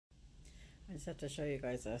just have to show you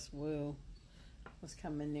guys this. Woo was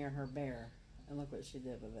coming near her bear, and look what she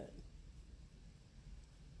did with it.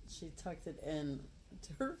 She tucked it in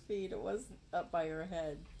to her feet. It was up by her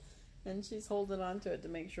head, and she's holding on to it to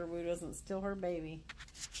make sure Woo doesn't steal her baby.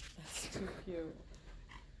 That's too cute.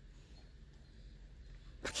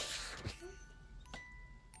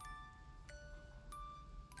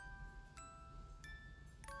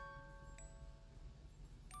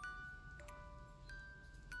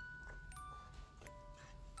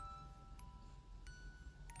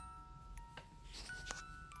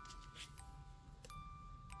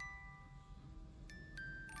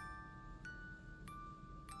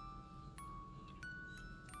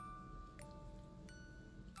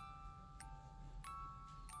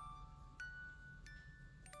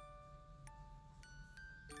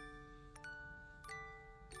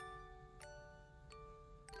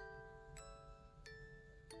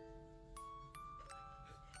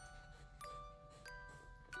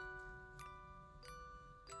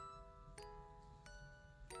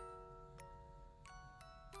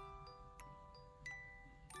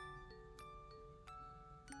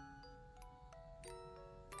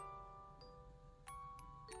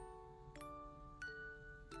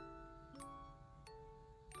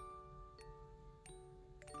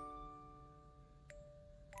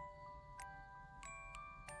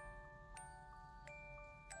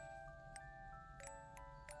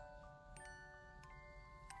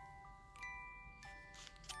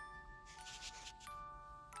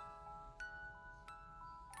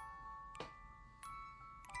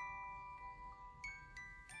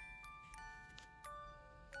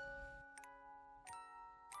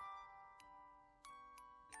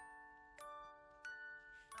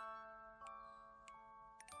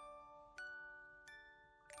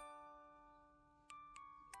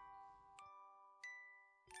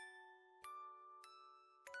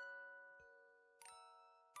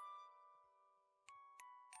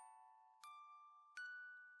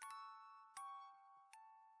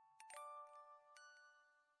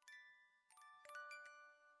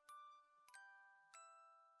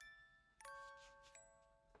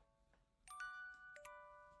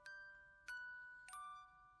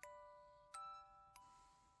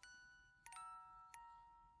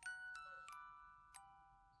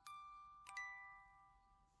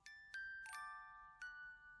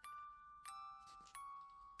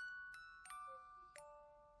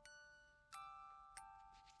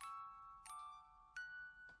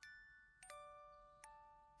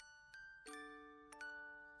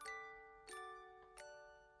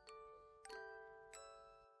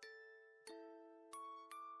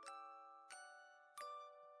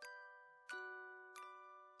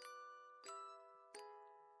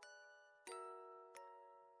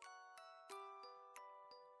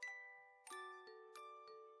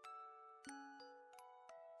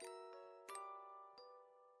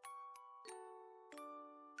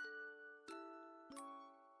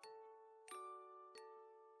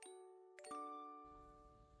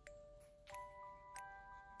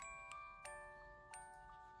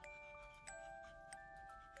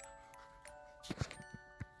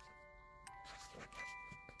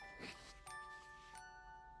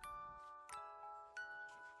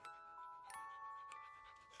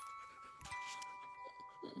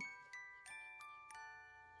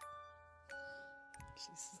 She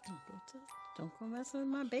says, don't go messing with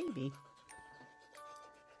my baby.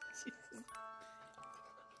 She says,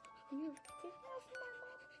 you get off my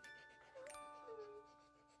mom.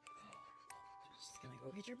 She's gonna go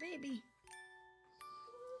get your baby.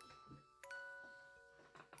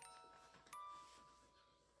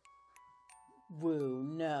 Woo,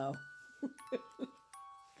 no.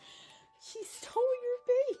 She stole your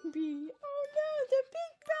baby. Oh no, the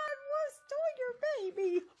big bad wolf stole your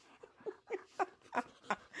baby.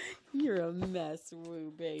 You're a mess,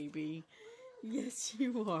 Woo, baby. Yes,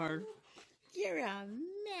 you are. You're a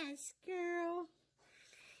mess, girl.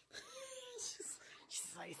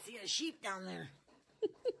 She's like, I see a sheep down there.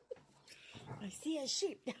 I see a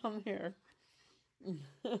sheep down there. Rose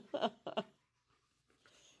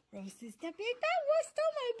says, the big bad wolf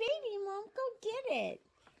stole my baby, Mom. Go get it.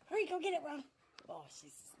 Hurry, go get it, Mom. Oh, she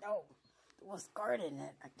says, no. The wolf's guarding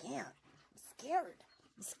it. I can't. I'm scared.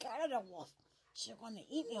 I'm scared of the wolf. She's going to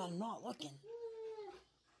eat me when I'm not looking.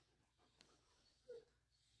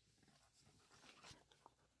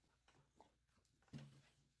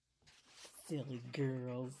 Silly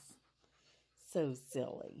girls. So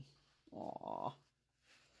silly. Aw.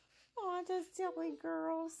 Aw, those silly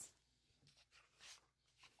girls.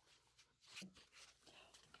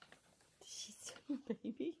 She's so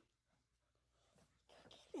baby. Go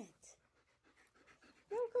get it.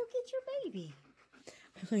 Go get your baby.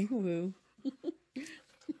 Hi, Woo.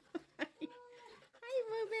 Hi,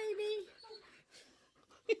 Woo, baby.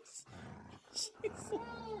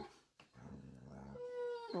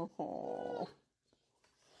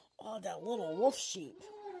 Oh, that little wolf sheep.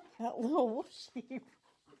 That little wolf sheep.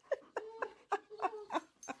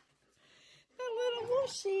 That little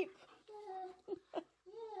wolf sheep.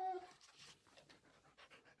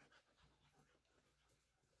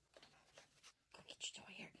 Go get your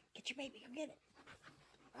toy here. Get your baby. Go get it.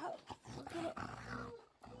 Oh, go get it.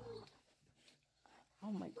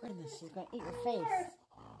 Oh my goodness, she's going to eat your face.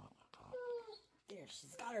 There,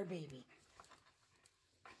 she's got her baby.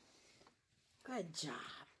 Good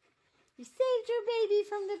job. You saved your baby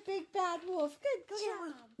from the big bad wolf. Good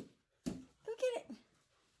job. Go get it.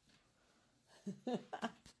 Yay, get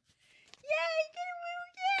it, Woo.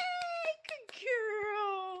 Yay, good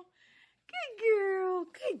girl. Good girl.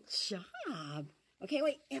 Good job. Okay,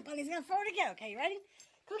 wait. Aunt Bunny's going to throw it again. Okay, you ready?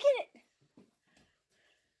 Go get it.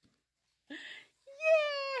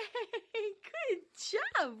 Yay! Good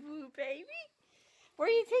job, Woo, baby. Where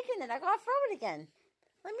are you taking it? I gotta throw it again.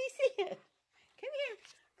 Let me see it. Come here.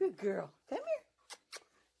 Good girl. Come here.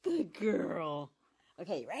 Good girl.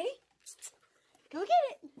 Okay, you ready? Go get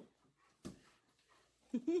it.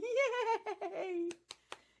 Yay!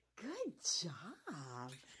 Good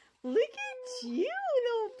job. Look at you,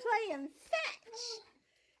 little playing fetch.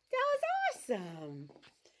 That was awesome.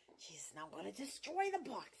 She's now going to destroy the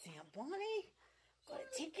box, Aunt Bonnie. Going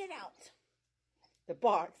to take it out. The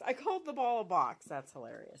box. I called the ball a box. That's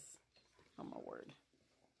hilarious. Oh, my word.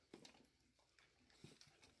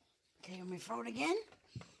 Okay, let me throw it again.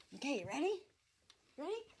 Okay, you ready?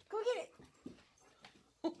 Ready? Go get it.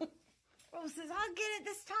 Rose says, I'll get it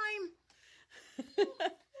this time.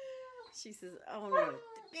 She says, oh, no. The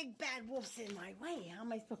big bad wolf's in my way. How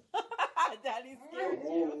am I supposed to... Daddy scared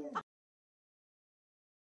you.